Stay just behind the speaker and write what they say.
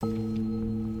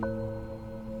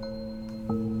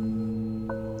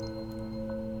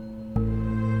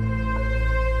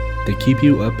They keep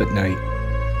you up at night.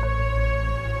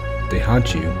 They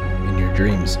haunt you in your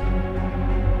dreams.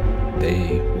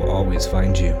 They will always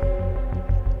find you,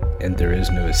 and there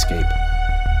is no escape.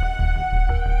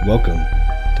 Welcome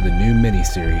to the new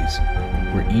mini-series,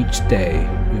 where each day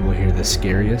we will hear the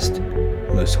scariest,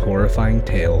 most horrifying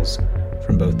tales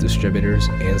from both distributors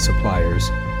and suppliers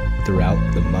throughout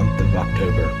the month of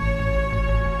October.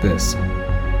 This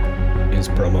is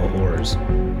Promo Horrors,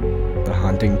 the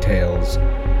haunting tales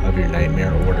of your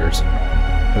nightmare orders,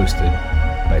 hosted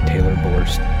by Taylor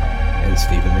Borst and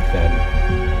Stephen McFadden.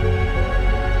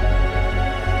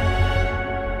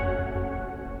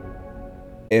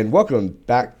 And welcome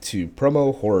back to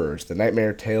Promo Horrors, the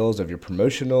nightmare tales of your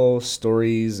promotional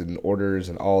stories and orders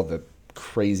and all the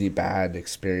crazy bad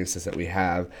experiences that we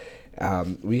have.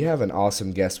 We have an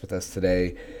awesome guest with us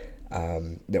today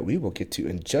that we will get to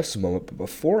in just a moment. But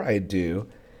before I do,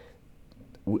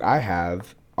 I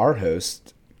have our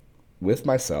host with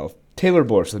myself, Taylor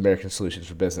Borst with American Solutions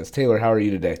for Business. Taylor, how are you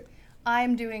today?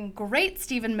 I'm doing great,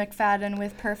 Stephen McFadden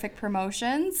with Perfect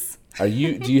Promotions. Do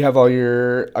you have all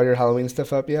your Halloween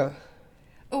stuff up yet?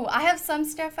 Oh, I have some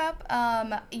stuff up.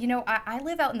 I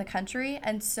live out in the country,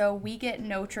 and so we get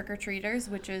no trick-or-treaters,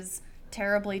 which is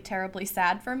terribly, terribly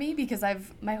sad for me because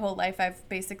my whole life I've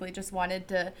basically just wanted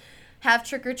to have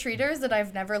trick-or-treaters that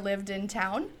I've never lived in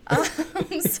town.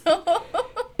 So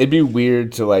it'd be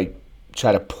weird to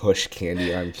try to push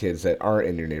candy on kids that aren't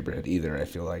in your neighborhood either, I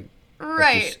feel like.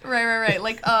 Right.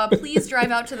 Like, please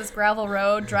drive out to this gravel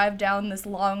road, drive down this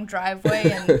long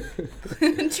driveway, and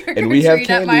trick or treat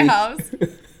at my house.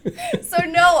 So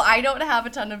no, I don't have a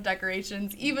ton of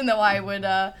decorations, even though I would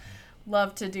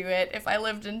love to do it if I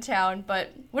lived in town.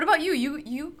 But what about you?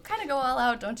 You kind of go all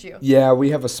out, don't you? Yeah,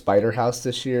 we have a spider house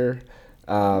this year.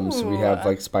 So we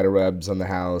have spider webs on the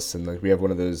house, and we have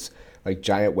one of those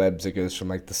giant webs that goes from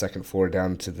the second floor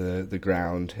down to the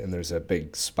ground, and there's a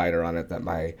big spider on it that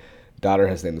my daughter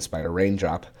has named the spider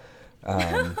Raindrop.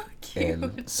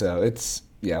 And so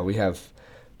we have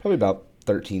probably about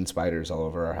 13 spiders all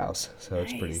over our house, so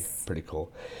nice. It's pretty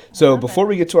cool. So before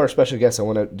we get to our special guest, I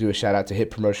want to do a shout out to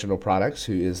Hit Promotional Products,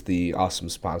 who is the awesome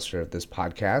sponsor of this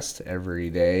podcast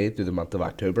every day through the month of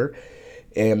October.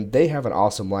 And they have an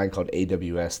awesome line called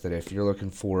AWS that if you're looking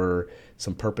for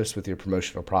some purpose with your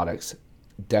promotional products,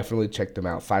 definitely check them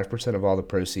out. 5% of all the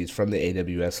proceeds from the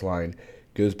AWS line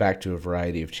goes back to a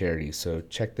variety of charities. So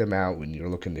check them out when you're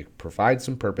looking to provide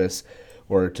some purpose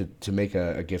or to make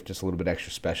a gift just a little bit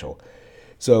extra special.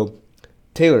 So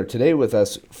Taylor, today with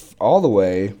us all the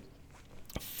way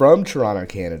from Toronto,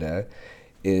 Canada,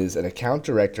 is an account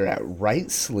director at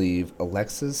Right Sleeve,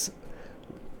 Alexis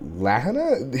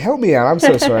Lehava? Help me out. I'm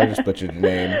so sorry I just butchered your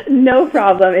name. No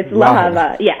problem. It's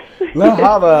Lehava. Yes.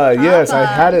 Lehava. Yes, I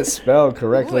had it spelled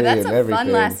correctly and everything. That's a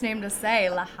fun last name to say,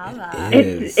 Lehava.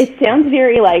 It sounds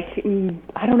very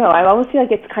I don't know. I always feel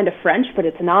like it's kind of French, but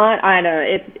it's not. I don't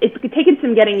know. It's taken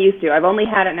some getting used to. I've only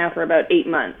had it now for about 8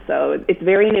 months, so it's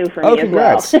very new for me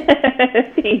congrats. as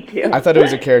well. Thank you. I thought it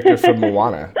was a character from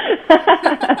Moana.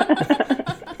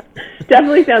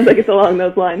 Definitely sounds like it's along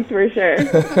those lines for sure.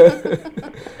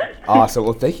 Awesome.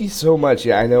 Well, thank you so much.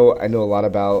 Yeah, I know a lot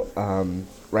about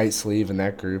Right Sleeve and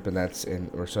that group,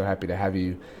 and we're so happy to have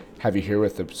you here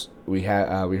with us. We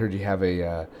heard you have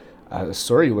a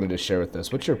story you wanted to share with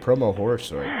us. What's your promo horror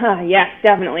story? Yes,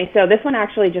 definitely. So this one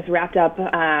actually just wrapped up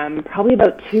probably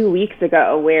about 2 weeks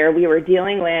ago, where we were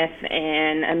dealing with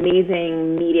an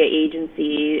amazing media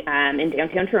agency in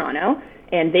downtown Toronto.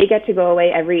 And they get to go away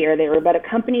every year. They were about a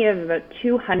company of about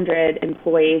 200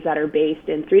 employees that are based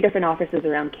in 3 different offices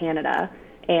around Canada.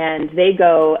 And they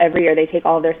go every year. They take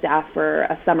all of their staff for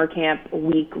a summer camp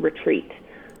week retreat,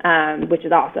 which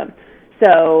is awesome.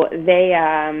 So they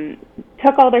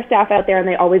took all their staff out there, and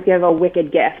they always give a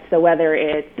wicked gift. So whether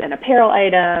it's an apparel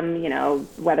item,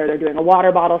 whether they're doing a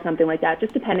water bottle, something like that,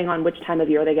 just depending on which time of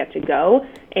year they get to go.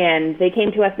 And they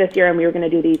came to us this year, and we were going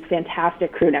to do these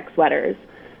fantastic crew neck sweaters.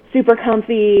 Super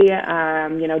comfy,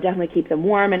 definitely keep them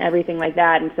warm and everything like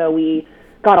that. And so we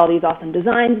got all these awesome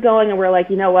designs going, and we're like,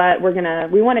 you know what,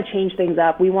 we want to change things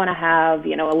up. We want to have,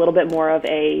 a little bit more of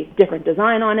a different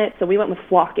design on it. So we went with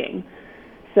flocking.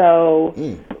 So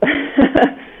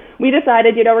we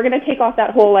decided, we're going to take off that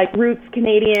whole roots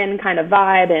Canadian kind of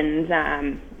vibe,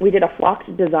 and we did a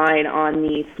flocked design on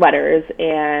the sweaters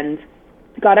and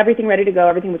got everything ready to go.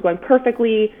 Everything was going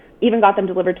perfectly. Even got them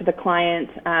delivered to the client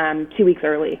 2 weeks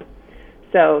early.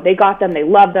 So they got them, they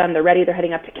love them, they're ready, they're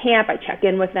heading up to camp. I check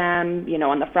in with them,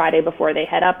 on the Friday before they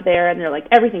head up there, and they're like,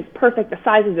 everything's perfect, the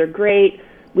sizes are great,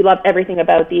 we love everything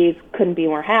about these, couldn't be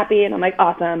more happy. And I'm like,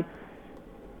 awesome.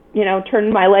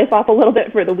 Turned my life off a little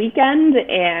bit for the weekend,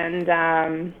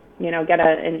 and get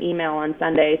an email on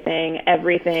Sunday saying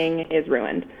everything is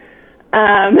ruined.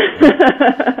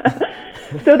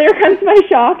 So there comes my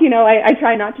shock. I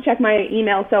try not to check my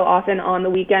email so often on the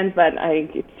weekends, but I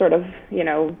sort of,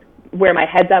 where my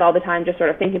head's at all the time, just sort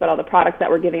of thinking about all the products that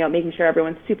we're giving out, making sure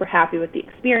everyone's super happy with the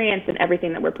experience and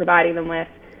everything that we're providing them with.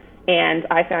 And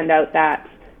I found out that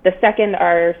the second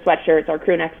our sweatshirts, our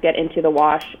crew necks get into the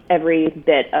wash, every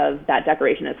bit of that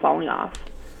decoration is falling off.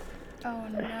 Oh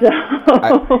no!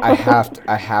 So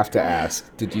I have to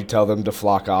ask. Did you tell them to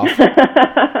flock off?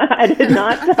 I did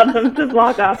not tell them to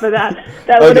flock off of that.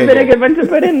 That would have been a good one to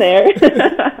put in there.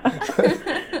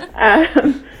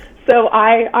 So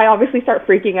I obviously start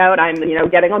freaking out. I'm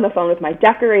getting on the phone with my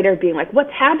decorator, being like,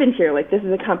 "What's happened here? Like, this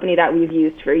is a company that we've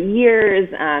used for years.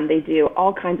 They do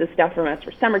all kinds of stuff from us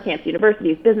for summer camps,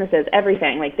 universities, businesses,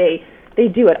 everything. Like they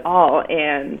do it all."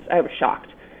 And I was shocked.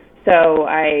 So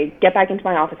I get back into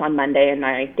my office on Monday, and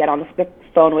I get on the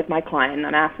phone with my client, and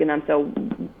I'm asking them, so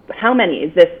how many?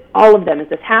 Is this all of them? Is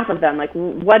this half of them? Like,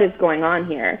 what is going on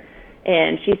here?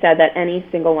 And she said that any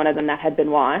single one of them that had been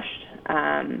washed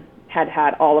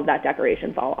had all of that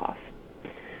decoration fall off.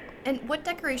 And what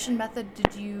decoration method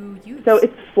did you use? So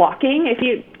it's flocking.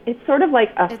 It's sort of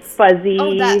like a fuzzy,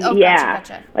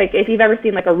 Gotcha. Like if you've ever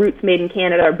seen like a Roots Made in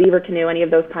Canada or Beaver Canoe, any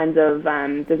of those kinds of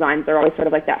designs, they're always sort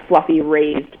of like that fluffy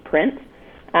raised print.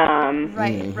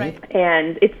 Right.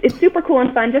 And it's super cool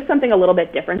and fun. Just something a little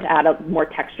bit different to add more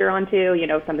texture onto.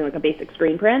 Something like a basic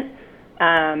screen print.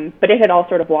 But it had all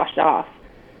sort of washed off.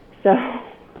 So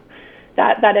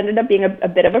that ended up being a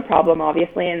bit of a problem,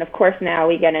 obviously. And of course, now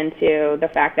we get into the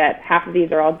fact that half of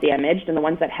these are all damaged, and the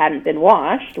ones that hadn't been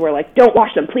washed, we're like, don't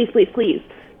wash them, please, please, please.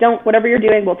 Don't, whatever you're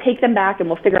doing, we'll take them back and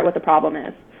we'll figure out what the problem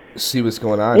is. See what's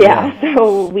going on. Yeah.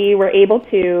 So we were able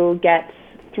to get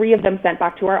 3 of them sent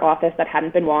back to our office that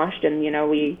hadn't been washed, and,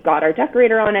 we got our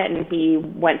decorator on it, and he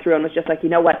went through and was just like,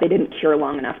 what, they didn't cure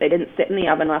long enough. They didn't sit in the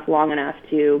oven long enough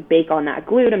to bake on that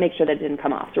glue to make sure that it didn't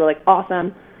come off. So we're like,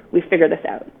 awesome, we figured this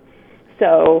out.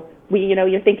 So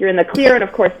you think you're in the clear, and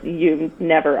of course you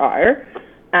never are.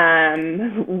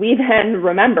 We then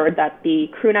remembered that the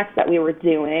crew necks that we were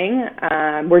doing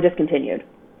were discontinued.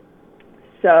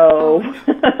 So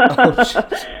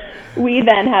we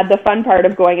then had the fun part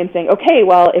of going and saying, okay,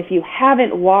 well, if you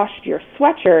haven't washed your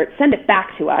sweatshirt, send it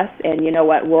back to us, and you know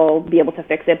what, we'll be able to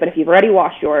fix it. But if you've already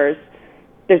washed yours,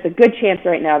 there's a good chance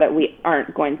right now that we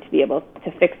aren't going to be able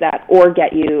to fix that or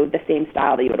get you the same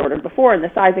style that you had ordered before and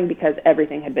the sizing, because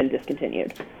everything had been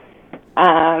discontinued.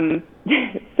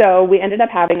 So we ended up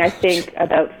having, I think,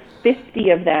 about 50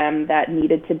 of them that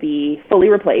needed to be fully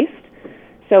replaced.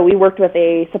 So we worked with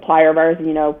a supplier of ours,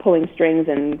 pulling strings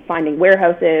and finding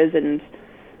warehouses, and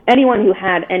anyone who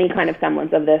had any kind of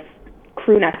semblance of this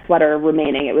crew neck sweater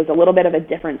remaining. It was a little bit of a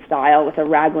different style with a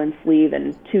raglan sleeve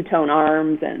and 2-tone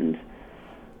arms, and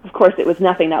of course, it was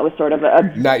nothing that was sort of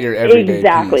not your everyday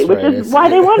exactly, piece, which right? is why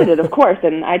they wanted it, of course,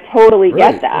 and I totally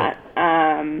get that.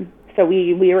 Right. So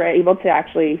we were able to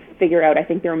actually figure out, I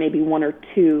think there were maybe 1 or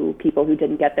 2 people who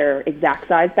didn't get their exact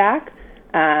size back,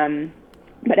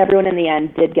 but everyone in the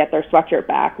end did get their sweatshirt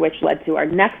back, which led to our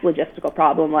next logistical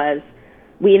problem. Was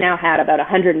we now had about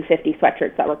 150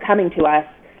 sweatshirts that were coming to us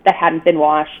that hadn't been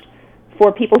washed.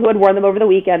 For people who had worn them over the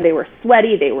weekend, they were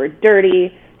sweaty, they were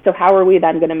dirty. So how are we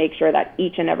then going to make sure that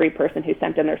each and every person who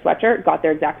sent in their sweatshirt got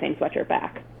their exact same sweatshirt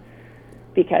back?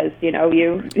 Because,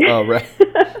 Oh, right.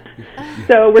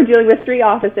 So we're dealing with 3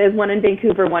 offices, 1 in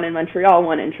Vancouver, 1 in Montreal,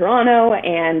 1 in Toronto,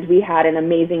 and we had an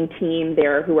amazing team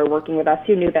there who were working with us,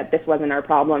 who knew that this wasn't our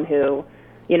problem, who,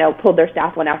 pulled their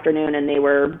staff one afternoon and they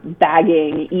were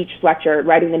bagging each sweatshirt,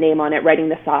 writing the name on it, writing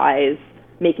the size,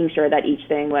 making sure that each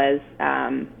thing was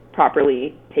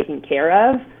properly taken care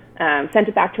of. Sent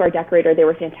it back to our decorator. They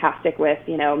were fantastic with,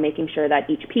 making sure that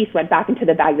each piece went back into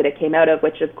the bag that it came out of,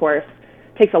 which of course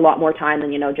takes a lot more time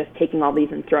than, just taking all these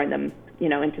and throwing them,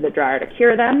 into the dryer to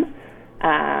cure them.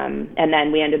 And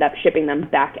then we ended up shipping them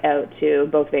back out to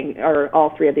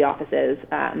all 3 of the offices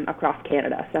across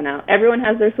Canada. So now everyone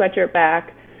has their sweatshirt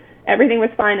back. Everything was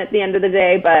fine at the end of the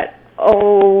day, but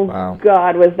wow.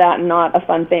 God, was that not a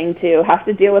fun thing to have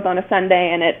to deal with on a Sunday.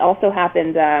 And it also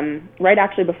happened right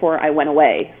actually before I went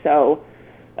away. So,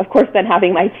 of course, then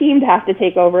having my team to have to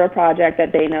take over a project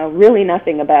that they know really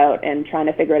nothing about and trying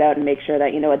to figure it out and make sure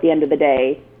that, at the end of the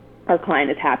day, our client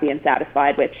is happy and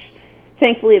satisfied, which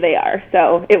thankfully they are.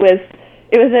 So it was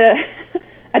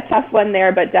a tough one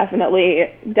there, but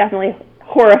definitely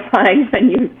horrifying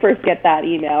when you first get that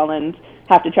email and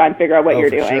have to try and figure out what you're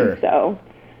doing. Sure. So,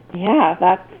 yeah,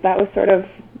 that was sort of,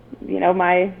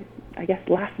 my, I guess,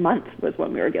 last month was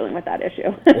when we were dealing with that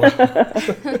issue.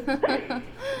 Wow.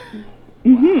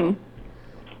 Mm-hmm.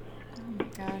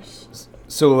 gosh.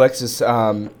 So Alexis,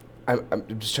 I'm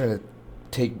just trying to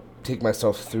take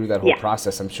myself through that whole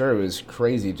process. I'm sure it was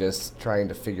crazy just trying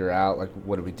to figure out like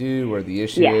what do we do, where the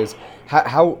issue is.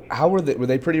 How were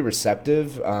they pretty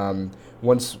receptive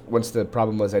once the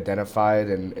problem was identified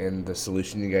and the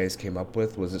solution you guys came up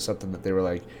with? Was it something that they were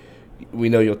like, we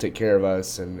know you'll take care of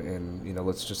us and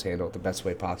let's just handle it the best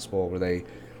way possible? Were they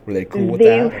cool with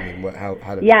that? I mean, how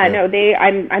did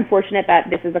I'm fortunate that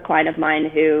this is a client of mine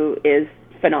who is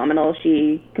phenomenal.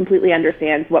 She completely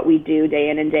understands what we do day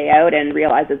in and day out and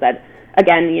realizes that,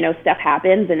 again, stuff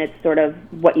happens and it's sort of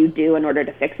what you do in order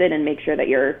to fix it and make sure that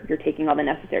you're taking all the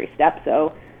necessary steps.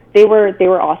 So they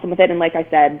were awesome with it. And like I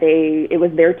said, it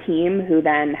was their team who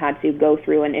then had to go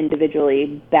through and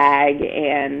individually bag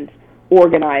and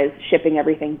organize shipping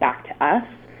everything back to us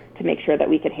to make sure that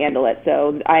we could handle it.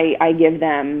 So I give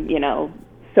them,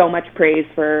 so much praise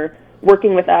for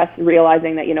working with us,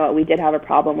 realizing that, we did have a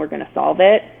problem, we're going to solve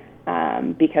it,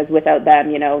 because without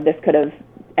them, this could have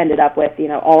ended up with,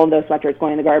 all of those sweatshirts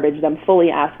going in the garbage, them fully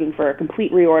asking for a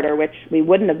complete reorder, which we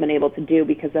wouldn't have been able to do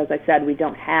because, as I said, we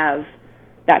don't have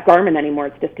that garment anymore.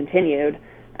 It's discontinued.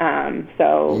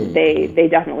 So they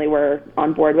definitely were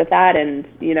on board with that and,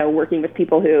 working with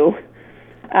people who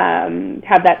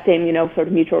have that same, sort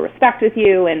of mutual respect with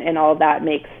you and all of that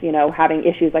makes, having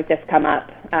issues like this come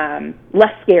up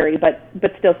less scary, but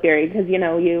still scary because,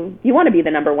 you want to be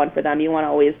the number one for them. You want to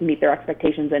always meet their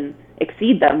expectations and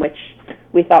exceed them, which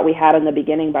we thought we had in the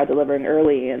beginning by delivering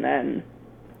early and then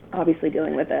obviously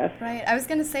dealing with this. Right. I was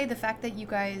going to say the fact that you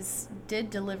guys did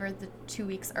deliver the 2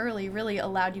 weeks early really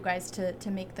allowed you guys to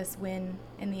make this win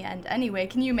in the end anyway.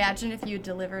 Can you imagine if you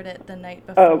delivered it the night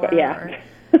before? Oh, yeah. Or,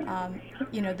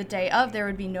 the day of, there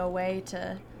would be no way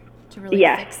to really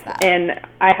fix that. And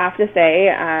I have to say,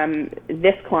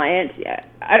 this client,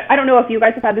 I don't know if you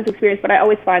guys have had this experience, but I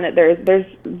always find that there's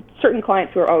certain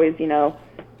clients who are always,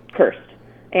 cursed.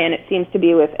 And it seems to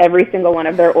be with every single one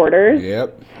of their orders.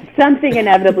 Yep. Something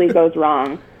inevitably goes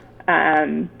wrong.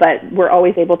 But we're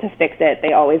always able to fix it.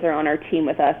 They always are on our team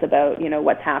with us about,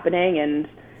 what's happening. And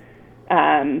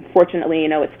fortunately,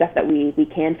 it's stuff that we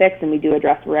can fix and we do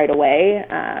address right away.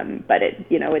 But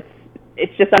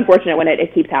it's just unfortunate when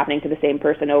it keeps happening to the same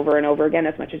person over and over again,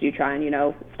 as much as you try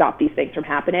and, stop these things from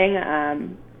happening.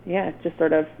 It's just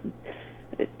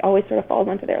it always sort of falls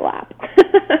onto their lap.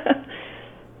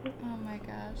 Oh my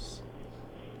gosh.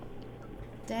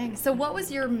 Dang. So what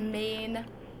was your main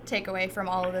takeaway from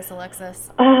all of this, Alexis?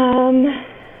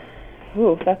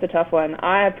 That's a tough one.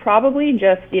 I probably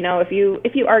just, if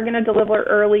you are going to deliver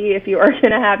early, if you are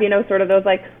going to have, sort of those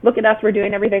like, look at us, we're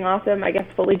doing everything awesome, I guess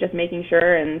fully just making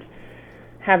sure and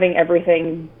having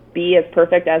everything be as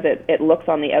perfect as it looks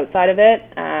on the outside of it.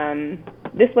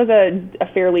 This was a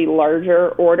fairly larger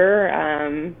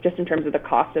order, just in terms of the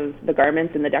cost of the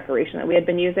garments and the decoration that we had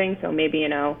been using. So maybe,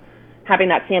 having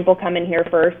that sample come in here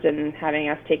first and having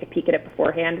us take a peek at it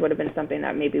beforehand would have been something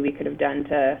that maybe we could have done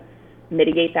to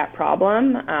mitigate that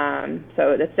problem.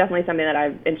 So that's definitely something that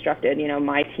I've instructed,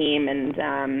 my team and,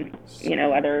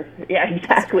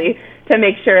 exactly, to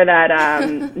make sure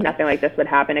that nothing like this would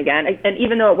happen again. And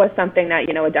even though it was something that,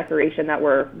 a decoration that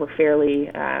we're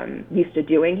fairly used to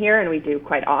doing here and we do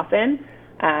quite often,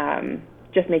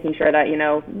 just making sure that,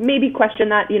 maybe question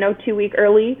that, 2 week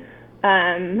early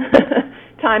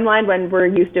timeline when we're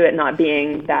used to it not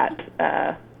being that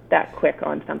quick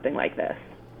on something like this.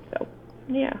 So.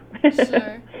 Yeah.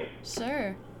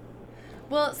 Sure.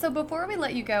 Well, so before we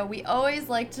let you go, we always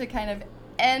like to kind of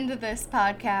end this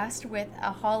podcast with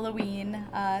a Halloween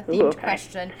themed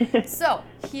question. So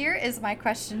here is my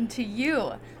question to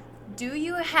you. Do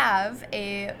you have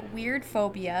a weird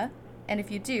phobia? And if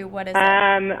you do, what is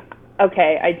it?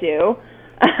 Okay, I do.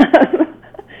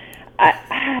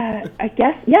 I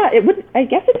guess, I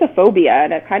guess it's a phobia,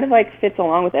 and it kind of like fits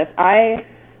along with this.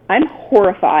 I'm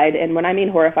horrified, and when I mean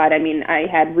horrified, I mean I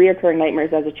had reoccurring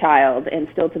nightmares as a child, and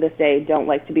still to this day don't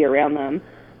like to be around them,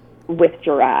 with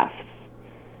giraffes.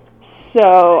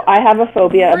 So I have a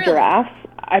phobia of giraffes.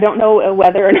 I don't know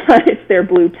whether or not it's their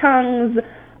blue tongues.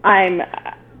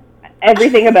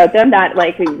 Everything about them that,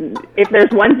 like, if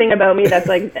there's one thing about me that's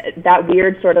like that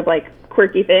weird sort of like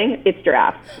quirky thing, it's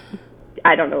giraffes.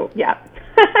 I don't know. Yeah.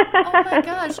 Oh my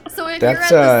gosh! So if you're at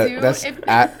the zoo, that's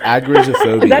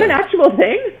agrisophobia. Is that an actual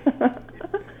thing?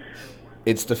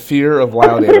 It's the fear of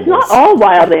wild animals. It's not all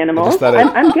wild animals.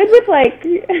 I'm good with like.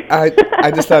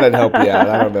 I just thought I'd help you out.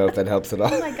 I don't know if that helps at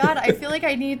all. Oh my god! I feel like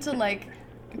I need to like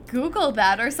Google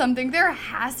that or something. There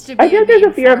has to be. I think there's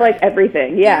a fear of like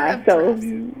everything. Yeah. So.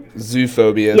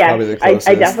 Zoophobia is probably the closest.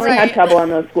 I definitely had trouble on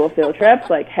those school field trips,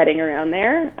 like heading around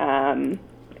there.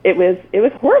 it was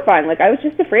horrifying. Like, I was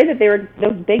just afraid that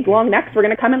those big long necks were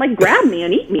going to come and like grab me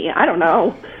and eat me. I don't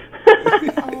know.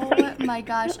 Oh my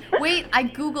gosh. Wait, I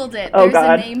Googled it. There's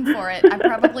a name for it. I'm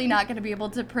probably not going to be able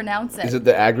to pronounce it. Is it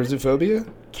the agoraphophobia?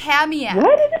 Camiac.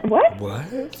 What?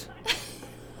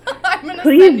 I'm going to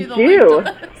send you the link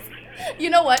to this.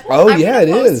 You know what? Oh, yeah, it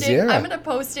is. Yeah. I'm going to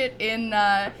post it in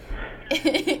the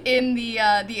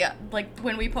like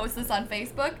when we post this on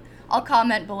Facebook. I'll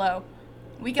comment below.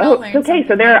 We can all learn okay,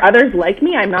 so there are others like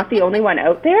me. I'm not the only one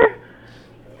out there?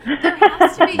 There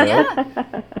has to be, yeah.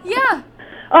 Yeah.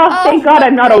 Oh, thank God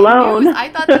I'm not alone. News. I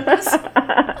thought that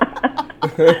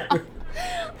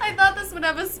this would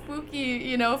have a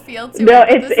spooky, feel to it. No,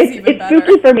 it's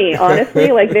spooky for me,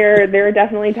 honestly. Like there are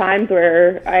definitely times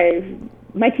where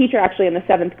my teacher actually in the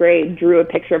 7th grade drew a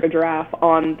picture of a giraffe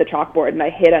on the chalkboard and I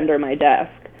hid under my desk.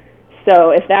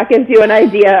 So if that gives you an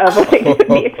idea of like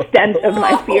the extent of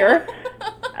my fear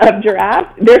of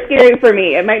giraffes, they're scary for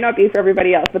me. It might not be for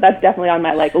everybody else, but that's definitely on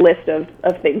my like list of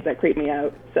things that creep me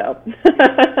out. So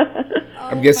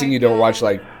I'm guessing you don't watch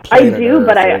like Planet I do, Earth,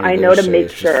 but I know to make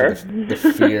sure. The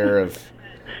fear of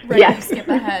you skip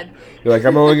ahead. You're like,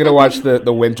 I'm only gonna watch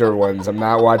the winter ones. I'm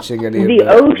not watching any of the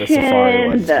ocean, the safari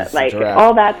ones. Like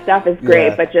all that stuff is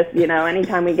great, but just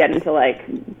anytime we get into like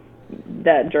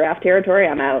the giraffe territory,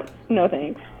 I'm out. No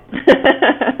thanks.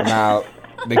 I'm out.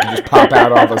 They can just pop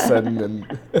out all of a sudden and.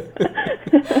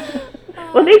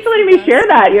 Well, thanks for letting me share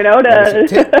that.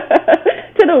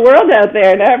 To the world out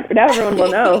there. Now everyone will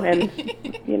know,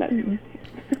 and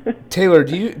Taylor,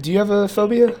 do you have a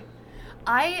phobia?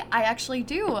 I actually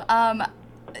do.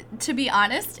 To be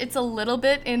honest, it's a little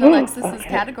bit in Alexis's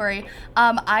category.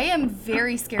 I am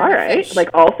very scared of fish. Like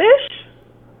all fish?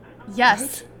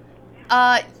 Yes.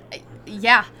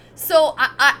 Yeah. So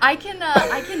I can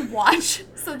watch.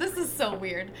 So this is so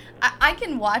weird. I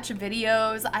can watch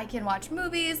videos. I can watch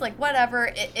movies. Like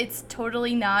whatever. It's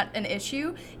totally not an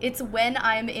issue. It's when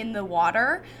I'm in the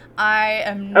water, I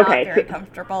am not very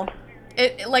comfortable.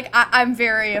 I'm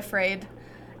very afraid.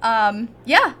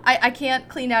 I can't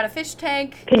clean out a fish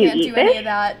tank. Can't do any of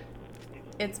that.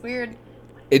 It's weird.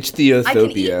 It's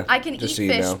theophobia. I can eat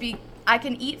fish. I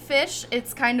can eat fish.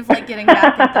 It's kind of like getting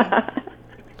back at them.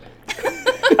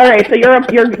 All right, so you're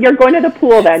going to the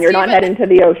pool then. You're not heading to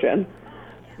the ocean.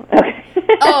 Okay.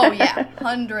 Oh yeah,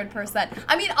 100%.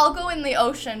 I mean, I'll go in the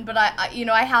ocean, but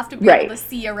I have to be able to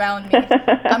see around me.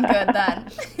 I'm good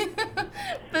then.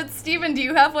 But Steven, do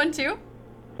you have one too?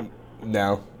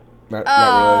 No, not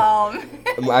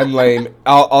really. I'm lame.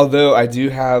 Although I do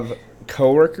have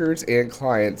coworkers and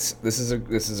clients. This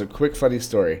is a quick funny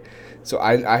story. So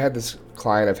I had this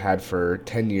client I've had for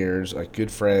 10 years, like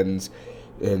good friends.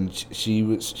 And she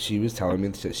was telling me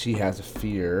that she has a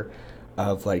fear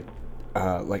of like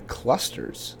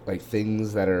clusters, like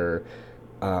things that are,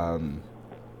 I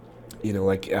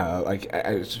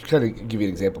was trying to give you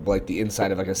an example, but like the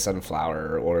inside of like a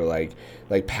sunflower or like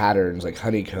patterns like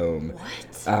honeycomb.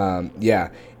 What? Yeah,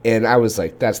 and I was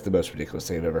like, that's the most ridiculous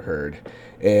thing I've ever heard.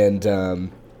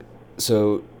 And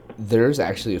so there's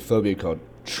actually a phobia called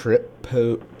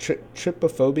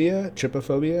trypophobia.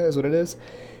 Trypophobia is what it is.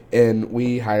 And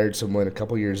we hired someone a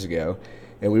couple years ago,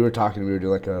 and we were doing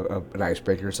like an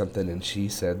icebreaker or something, and she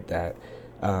said that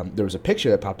there was a picture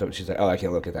that popped up, and she's like, oh, I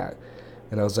can't look at that.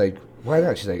 And I was like, why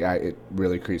not? She's like, it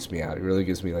really creeps me out. It really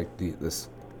gives me like this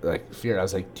fear. I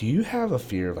was like, do you have a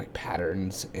fear of like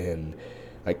patterns and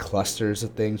like clusters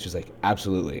of things? She's like,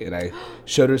 absolutely. And I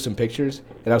showed her some pictures,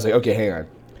 and I was like, okay, hang on.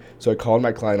 So I called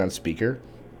my client on speaker,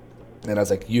 and I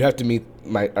was like, you have to meet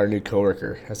our new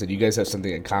coworker. I said, you guys have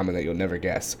something in common that you'll never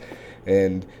guess.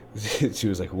 And she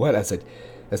was like, what? I said,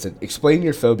 explain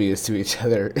your phobias to each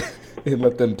other and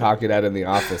let them talk it out in the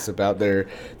office about their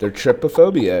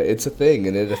trypophobia. It's a thing,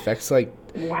 and it affects like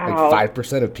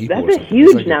 5% of people. That's a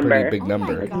huge number. A pretty big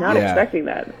number. I was not expecting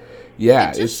that.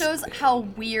 Yeah, it just shows how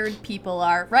weird people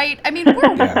are, right? I mean, we're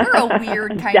a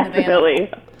weird kind of animal.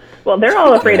 Well, they're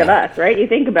all afraid of us, right? You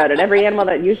think about it. Every animal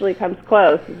that usually comes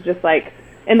close is just like,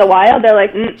 in the wild, they're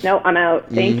like, no, I'm out.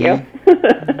 Thank you.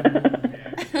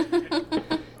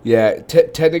 Yeah,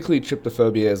 technically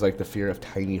trypophobia is like the fear of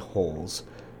tiny holes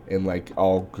and like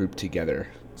all grouped together.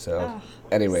 So,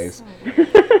 anyways.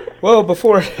 Well,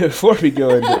 before we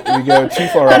go too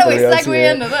far off the rails here. How do we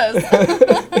segue into this?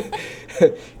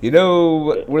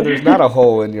 Where there's not a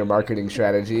hole in your marketing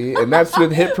strategy, and that's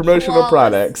with Hit Promotional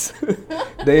Products.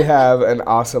 They have an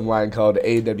awesome line called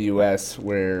AWS,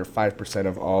 where 5%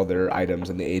 of all their items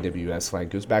in the AWS line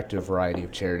goes back to a variety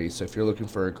of charities. So if you're looking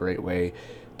for a great way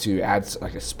to add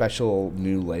like a special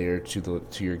new layer to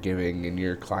your giving and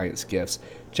your clients' gifts,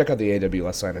 check out the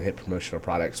AWS sign and hit promotional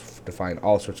products to find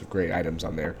all sorts of great items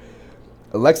on there.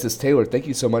 Alexis, Taylor, thank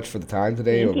you so much for the time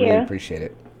today. Thank you. Really appreciate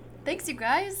it. Thanks, you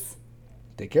guys.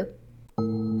 Take care.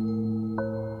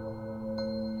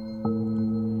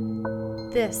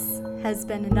 This has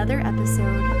been another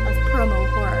episode of Promo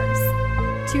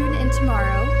Horrors. Tune in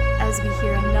tomorrow as we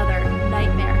hear another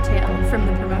nightmare tale from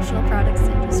the promotional products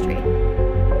industry.